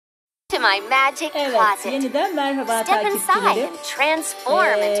my magic Evet, closet. yeniden merhaba Step inside takipçileri. and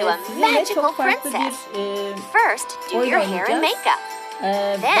transform into a Sizinle magical çok farklı princess. bir First, do oyun your hair and oynayacağız. makeup.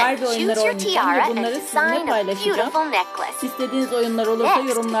 Then Barbie choose oyunları your oynayacağım tiara ve and bunları sizinle design a paylaşacağım. beautiful necklace. İstediğiniz oyunlar olursa Next,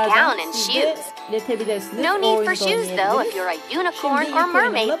 yorumlardan gown and siz de shoes. iletebilirsiniz. No O need for oyunu da shoes though if oynayabiliriz. you're a Şimdi unicorn ilk or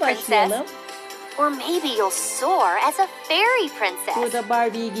mermaid oyunumla princess. başlayalım. Or maybe you'll soar as a fairy princess. Burada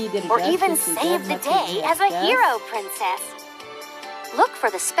Barbie'yi giydireceğiz. Or even süsleyeceğiz, save the makyajını day as a yapacağız. hero princess. Look for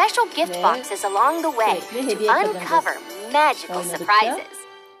the special gift Ve boxes along the way sürekli to hediye uncover kazanacağız magical oynadıkça. surprises.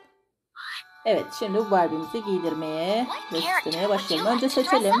 Evet, şimdi bu Barbie'mizi giydirmeye ve süslemeye başlayalım. Önce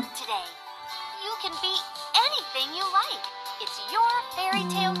seçelim.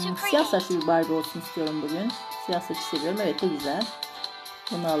 Siyah saçlı bir Barbie olsun istiyorum bugün. Siyah saçı seviyorum. Evet, o güzel.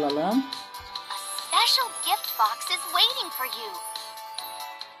 Bunu alalım.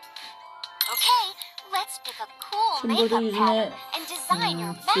 Şimdi burada yüzüne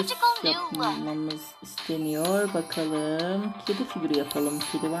süs yapmamız isteniyor. Bakalım. Kedi figürü yapalım.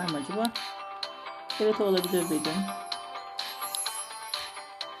 Kedi var mı acaba? Evet, olabilir dedim.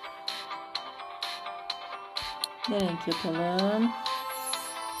 Ne renk yapalım?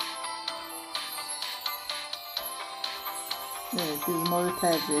 Evet, biz moru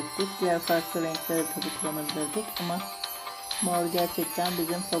tercih ettik. Diğer farklı renkleri tabii kullanabilirdik ama mor gerçekten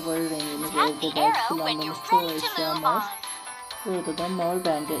bizim favori rengimiz. Evde de kullandığımız çoğu eşya mor. Burada da mor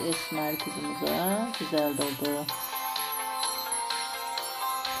bence esmer kızımıza güzel durdu.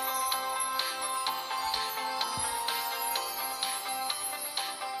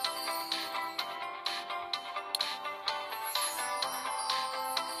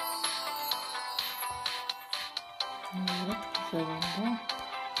 Evet, güzel oldu.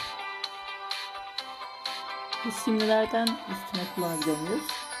 Bu simlilerden üstüne kullanabiliyor muyuz?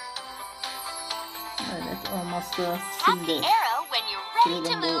 Evet, olmazsa şimdi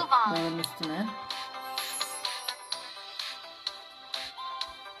sürelim bu morun üstüne.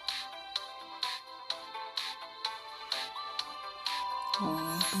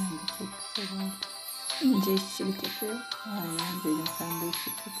 Bence çok güzel oldu. İnce işçilik yapıyor. Aynen, benim sen bu işi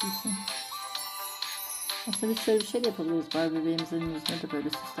çok iyisin. Aslında biz şöyle bir şey de yapabiliriz. Barbie bebeğimizin yüzüne de böyle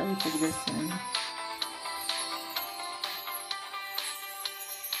süsler yapabiliriz seninle.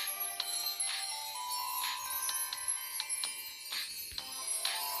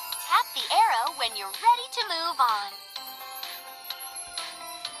 Tap the arrow when you're ready to move on.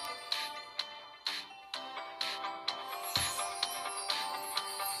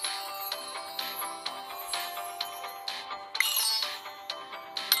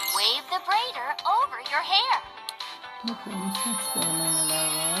 Wave the braider over your hair. Bakalım saçlarına neler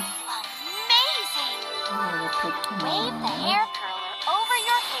var. Amazing! Evet, Wave the hair curler over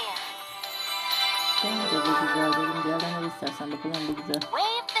your hair. Bence bu güzel dedim. Diğerlerine istersen bakalım, bu güzel.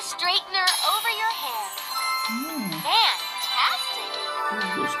 Wave the straightener over your hair. Fantastic!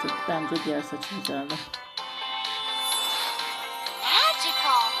 Geçtik. Bence diğer saçı güzeldi.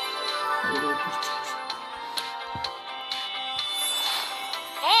 Magical!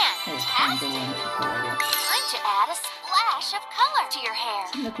 Evet, bence bu onu çok kolay yaptı. Time to add a splash of color to your hair.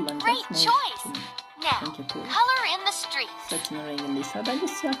 Şimdi kullanacağız. Great choice. Now, Renk yapıyoruz. color in the street. Saçının rengini değiştir. Bence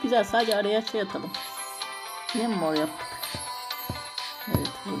siyah güzel. Sadece araya şey atalım. Yine mi mor yaptık? Evet,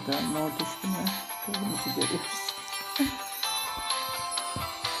 burada mor düştü mü? Kırmızı görüyoruz.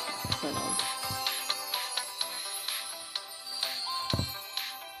 Güzel oldu.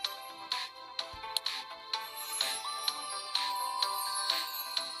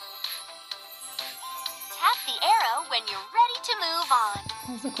 Tap the arrow when you're ready to move on.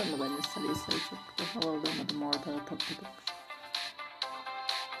 Fazla koyma bence sarıyı. Sarı çok da havalı olmadı. Mor da tatlı durmuş.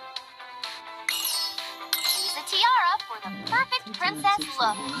 Choose a tiara for the perfect princess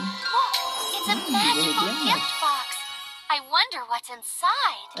look. Look, it's a magical gift box. I wonder what's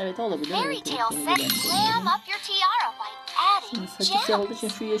inside. Evet, olabilir. Fairy Evet, tale says glam up your tiara by şimdi adding saçı siyah olduğu gems. için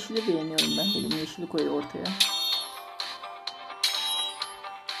şu yeşili beğeniyorum ben. Benim yeşili koyuyor ortaya.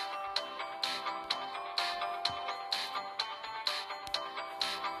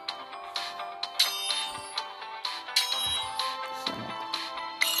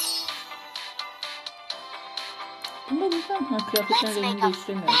 Bunda güzel. Kıyafetlerin Let's rengini make a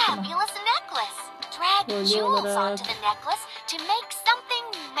değiştiremiyoruz ama. fabulous necklace. Drag Böyle jewels olarak onto the necklace to make something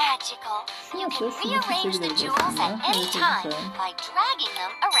magical. You can Şunu rearrange the seçebiliriz jewels aslında. at any Evet, o time güzel. by dragging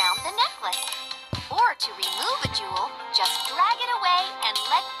them around the necklace. Or to remove a jewel, just drag it away and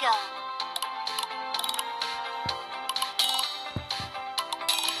let go.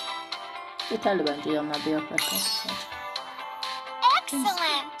 Yeterli bence, yanlarda yaprak kalsın.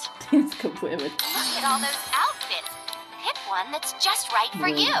 Excellent! Deniz kabuğu, evet. Look at all those outfits. Pick one that's just right for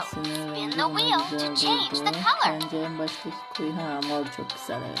you. Spin the wheel to change the color. Bence en baştaki koyu. Ha, mor çok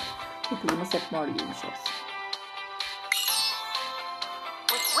güzel, evet. Bu kızımız hep mor giymiş olsun.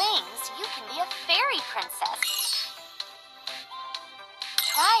 With wings, you can be a fairy princess.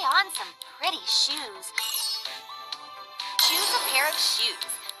 Try on some pretty shoes. Choose a pair of shoes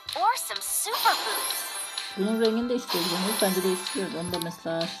or some super boots. Bunun rengini değiştirebiliriz. Bence değiştiriyoruz. Onu da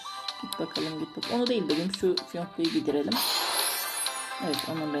mesela git bakalım. Onu değil dedim. Şu fiyonkluyu giydirelim. Evet,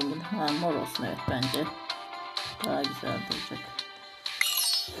 onun rengini. Ha, mor olsun, evet, bence. Daha güzel duracak.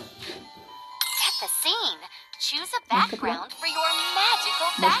 Set the scene. Choose a background for your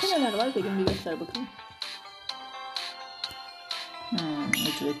magical Başka fashion. neler var? Begüm bir göster bakalım.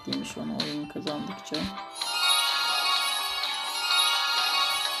 Ücretliymiş onu oyun kazandıkça.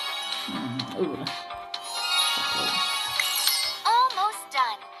 Öbürü. Almost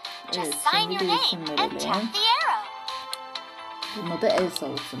done. Just Evet, sign şimdi your bir name isim and verelim. tap the arrow. Buna da Elsa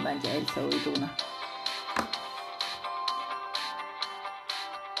olsun bence. Elsa uydu buna.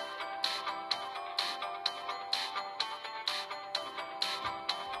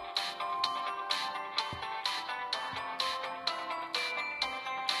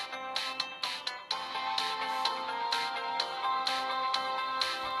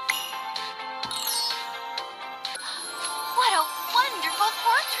 What a wonderful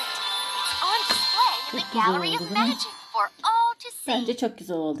portrait. It's on display in the Çok güzel Gallery oldu, of değil mi? Magic for all to see. Bence çok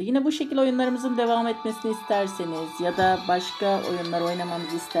güzel oldu. Yine bu şekilde oyunlarımızın devam etmesini isterseniz ya da başka oyunlar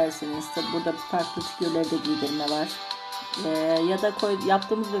oynamamızı isterseniz, tabi burada farklı figürleri de giydirme var. Ya da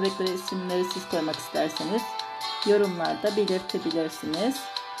yaptığımız bebeklere isimleri siz koymak isterseniz yorumlarda belirtebilirsiniz.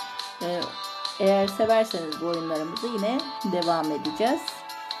 Eğer severseniz bu oyunlarımızı yine devam edeceğiz.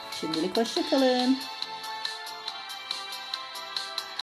 Şimdilik hoşça kalın.